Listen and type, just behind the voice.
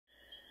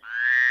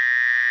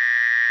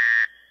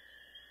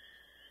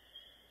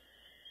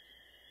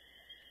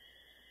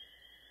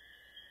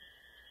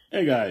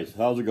Hey guys,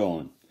 how's it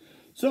going?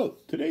 So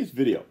today's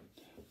video,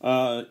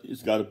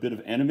 it's got a bit of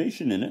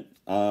animation in it.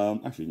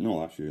 Actually,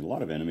 a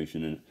lot of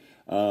animation in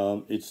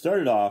it. It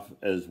started off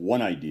as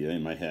one idea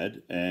in my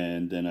head,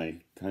 and then I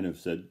kind of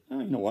said,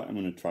 oh, you know what, I'm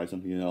going to try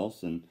something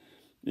else, and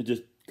it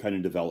just kind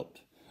of developed.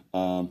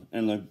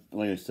 And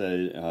like I said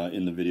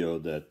in the video,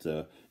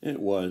 that it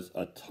was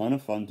a ton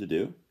of fun to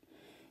do.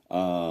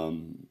 I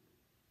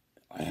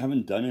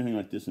haven't done anything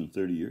like this in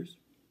 30 years,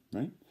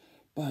 right?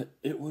 But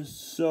it was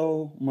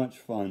so much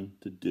fun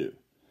to do.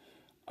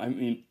 I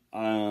mean,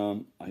 I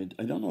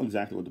don't know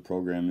exactly what the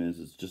program is.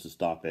 It's just a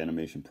stop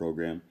animation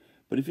program.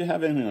 But if you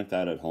have anything like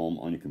that at home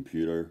on your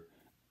computer,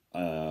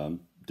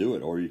 do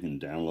it. Or you can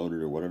download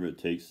it or whatever it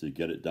takes to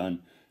get it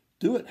done.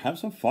 Do it. Have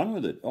some fun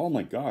with it. Oh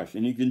my gosh.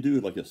 And you can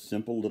do like a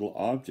simple little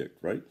object,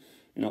 right?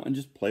 You know, and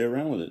just play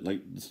around with it.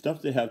 Like the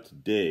stuff they have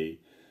today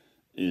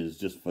is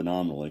just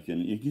phenomenal. Like,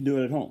 and you can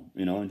do it at home,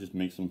 you know, and just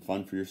make some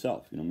fun for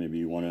yourself. You know, maybe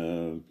you want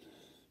to,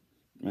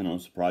 you know,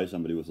 surprise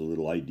somebody with a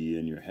little idea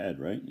in your head,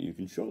 right? You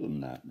can show them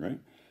that, right?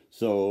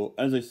 So,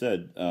 as I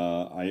said,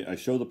 I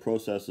show the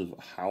process of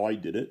how I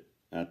did it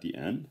at the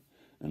end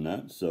and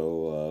that.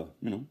 So,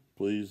 you know,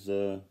 please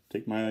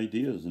take my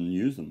ideas and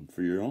use them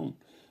for your own.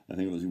 I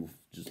think it was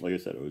just, like I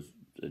said,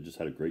 I just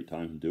had a great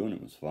time doing it.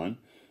 It was fun.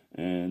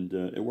 And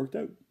it worked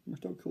out.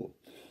 Cool.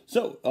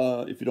 So,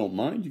 if you don't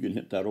mind, you can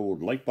hit that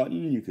old like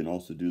button. You can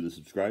also do the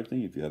subscribe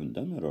thing if you haven't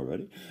done that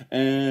already.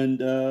 And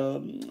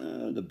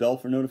the bell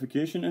for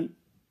notification. And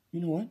you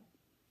know what?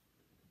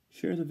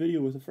 Share the video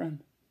with a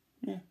friend.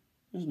 Yeah,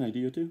 there's an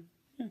idea too.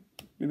 Yeah,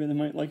 maybe they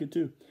might like it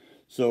too.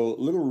 So,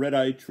 little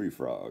red-eyed tree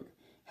frog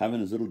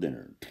having his little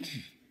dinner.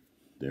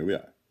 There we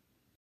are.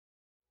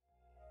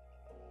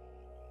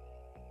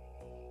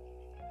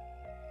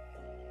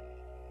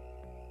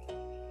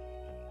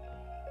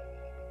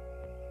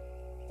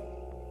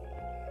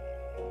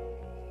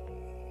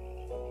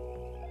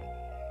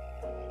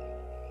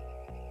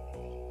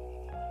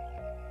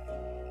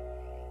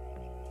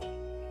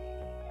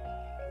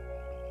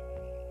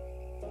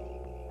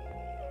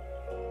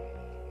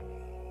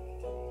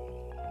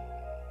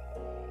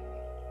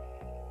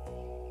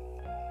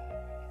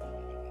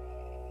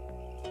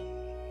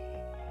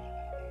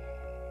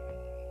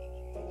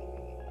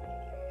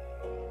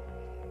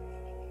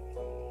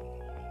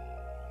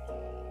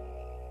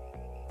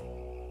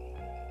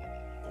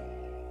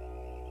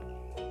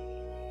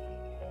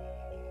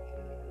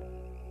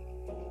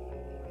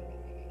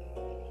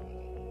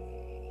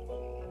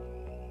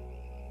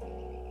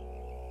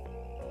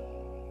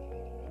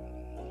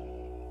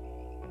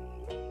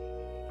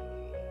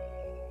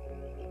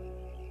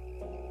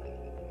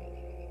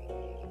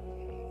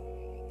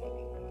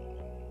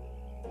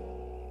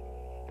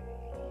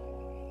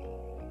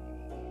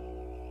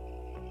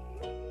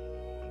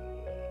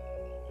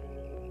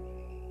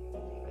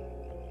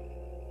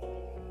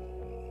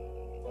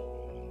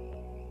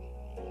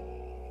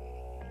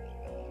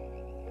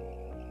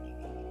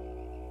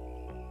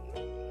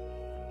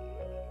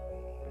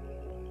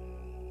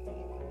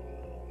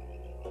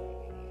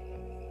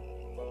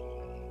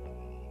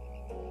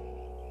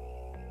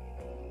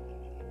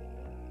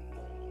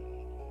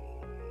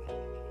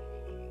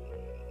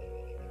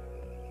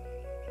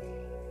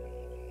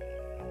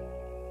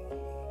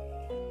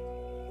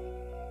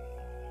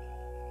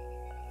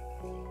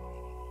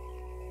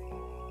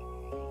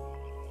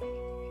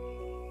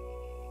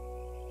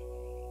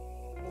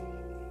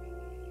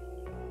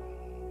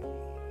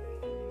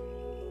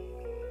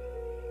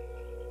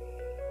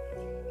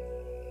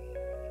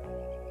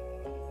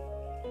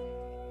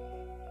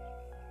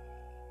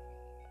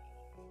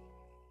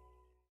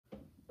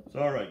 So,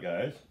 alright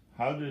guys,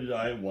 how did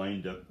I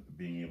wind up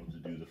being able to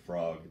do the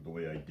frog the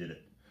way I did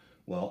it?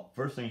 Well,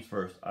 first things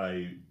first,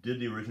 I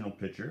did the original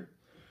picture.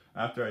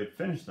 After I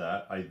finished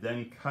that, I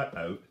then cut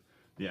out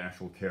the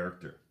actual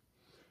character,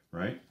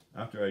 right?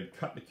 After I'd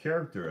cut the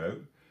character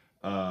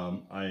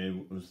out, I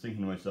was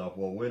thinking to myself,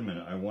 well, wait a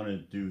minute, I want to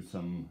do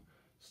some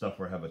stuff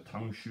where I have a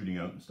tongue shooting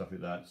out and stuff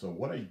like that. So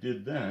what I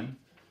did then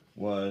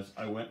was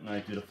I went and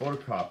I did a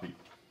photocopy,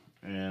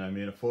 and I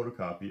made a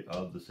photocopy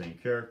of the same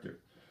character.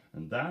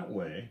 And that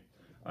way,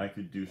 I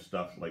could do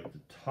stuff like the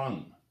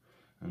tongue.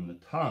 And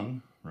the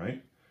tongue,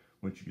 right,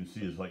 which you can see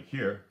is like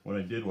here, what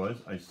I did was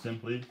I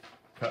simply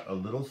cut a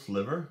little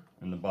sliver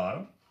in the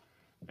bottom,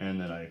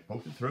 and then I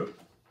poked it through,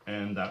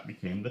 and that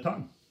became the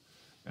tongue.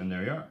 And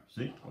there you are.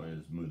 See? I'll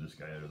just move this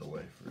guy out of the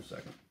way for a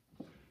second.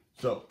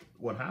 So,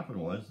 what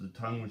happened was the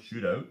tongue would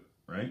shoot out,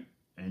 right,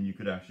 and you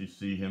could actually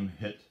see him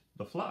hit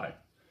the fly.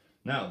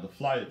 Now, the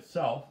fly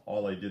itself,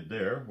 all I did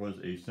there was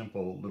a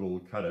simple little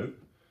cutout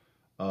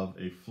of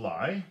a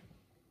fly,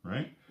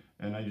 right?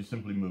 And I just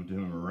simply moved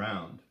him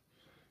around.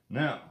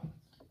 Now,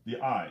 the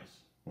eyes,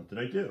 what did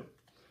I do?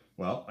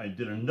 Well, I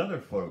did another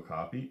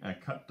photocopy, I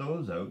cut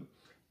those out,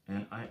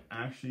 and I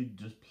actually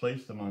just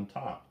placed them on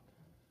top.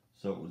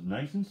 So it was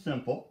nice and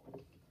simple,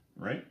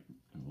 right?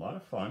 A lot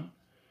of fun.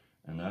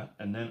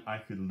 And then I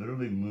could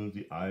literally move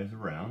the eyes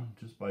around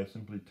just by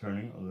simply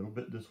turning a little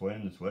bit this way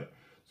and this way.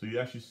 So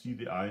you actually see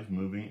the eyes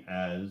moving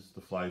as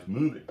the fly's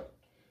moving.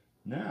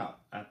 Now,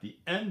 at the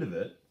end of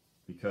it,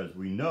 because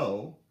we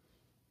know,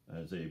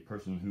 as a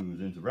person who's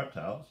into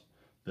reptiles,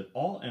 that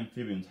all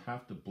amphibians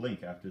have to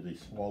blink after they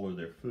swallow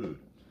their food.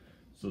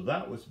 So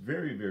that was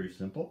very, very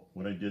simple.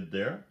 What I did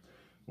there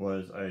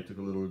was I took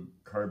a little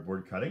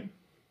cardboard cutting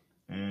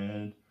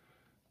and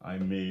I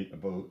made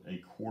about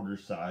a quarter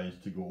size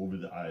to go over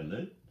the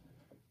eyelid.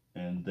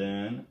 And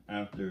then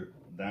after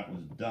that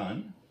was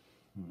done,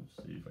 let's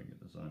see if I get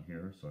this on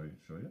here so I can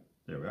show you.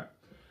 There we are.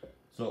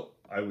 So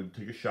I would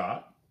take a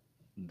shot.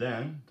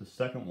 Then the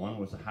second one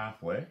was a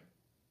halfway.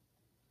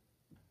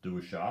 Do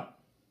a shot,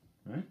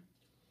 right?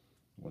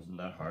 Wasn't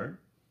that hard,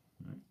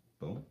 right?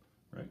 Boom,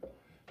 right?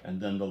 And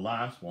then the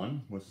last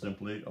one was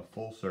simply a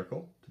full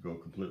circle to go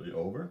completely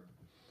over.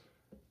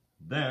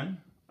 Then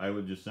I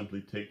would just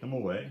simply take them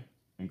away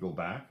and go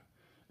back,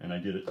 and I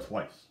did it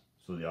twice.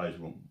 So the eyes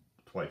went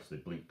twice, they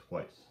blinked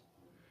twice,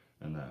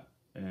 and that.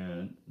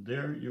 And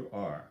there you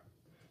are.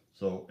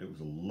 So it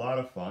was a lot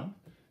of fun.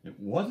 It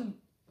wasn't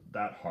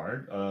that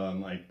hard.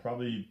 I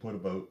probably put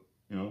about,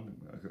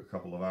 a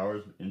couple of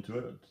hours into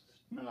it.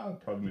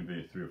 Probably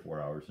maybe 3 or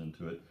 4 hours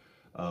into it,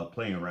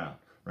 playing around,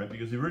 right?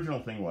 Because the original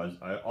thing was,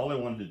 all I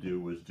wanted to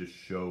do was just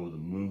show the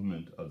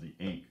movement of the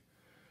ink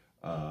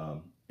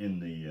in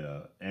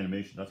the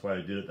animation. That's why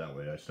I did it that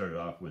way. I started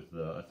off with,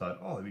 I thought,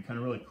 oh, it'd be kind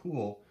of really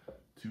cool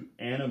to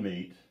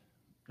animate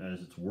as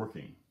it's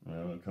working,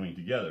 coming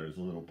together as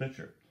a little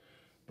picture.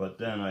 But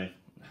then I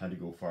had to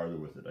go farther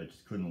with it. I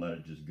just couldn't let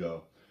it just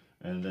go.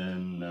 And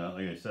then,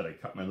 like I said, I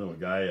cut my little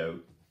guy out.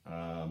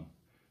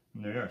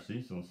 And there you are,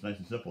 see? So it's nice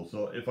and simple.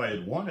 So if I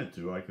had wanted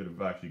to, I could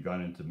have actually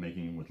gone into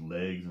making him with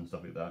legs and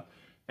stuff like that.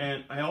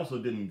 And I also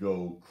didn't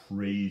go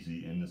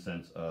crazy in the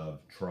sense of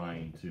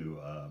trying to,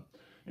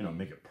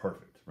 make it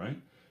perfect, right?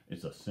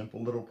 It's a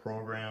simple little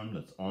program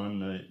that's on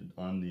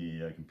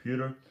the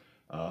computer.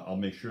 I'll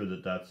make sure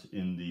that that's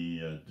in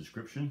the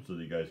description so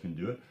that you guys can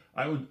do it.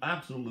 I would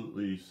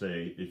absolutely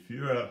say if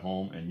you're at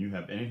home and you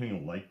have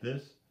anything like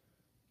this,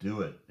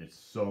 do it. It's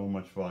so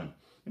much fun.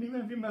 And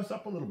even if you mess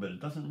up a little bit, it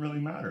doesn't really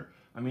matter.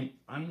 I mean,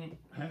 I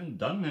haven't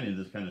done any of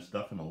this kind of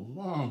stuff in a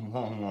long,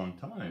 long, long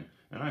time.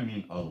 And I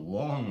mean a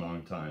long,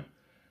 long time.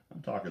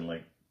 I'm talking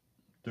like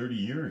 30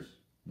 years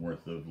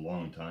worth of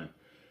long time.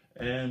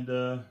 And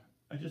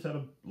I just had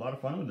a lot of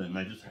fun with it. And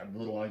I just had a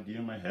little idea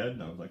in my head.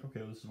 And I was like,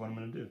 okay, this is what I'm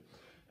going to do.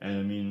 And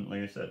I mean,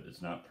 like I said,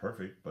 it's not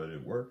perfect, but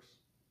it works.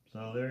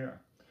 So there you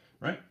are.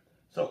 Right?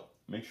 So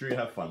make sure you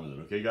have fun with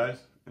it, okay, guys?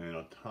 And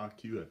I'll talk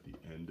to you at the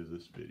end of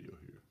this video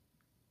here.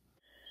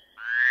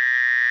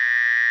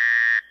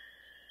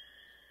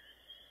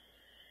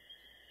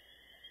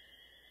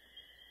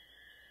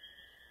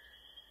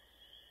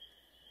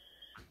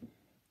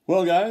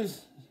 Well,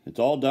 guys, it's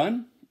all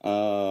done.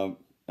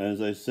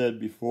 As I said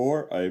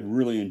before, I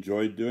really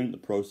enjoyed doing it. The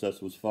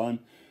process was fun.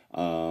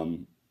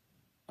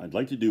 I'd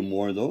like to do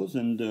more of those,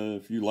 and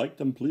if you like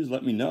them, please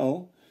let me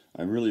know.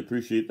 I really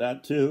appreciate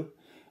that too.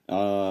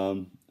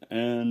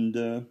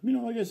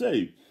 Like I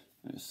say,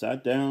 I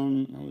sat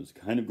down, I was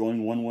kind of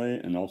going one way,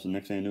 and also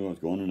next thing I knew I was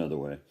going another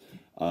way.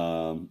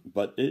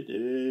 But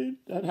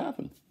that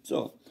happened.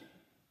 So,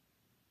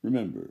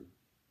 remember,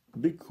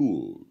 be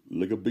cool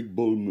like a big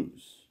bull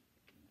moose.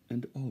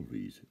 And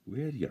always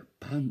wear your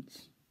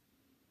pants.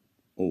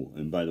 Oh,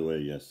 and by the way,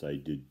 yes, I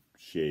did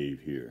shave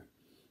here.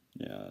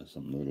 Yeah,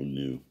 something a little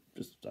new.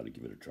 Just thought I'd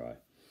give it a try.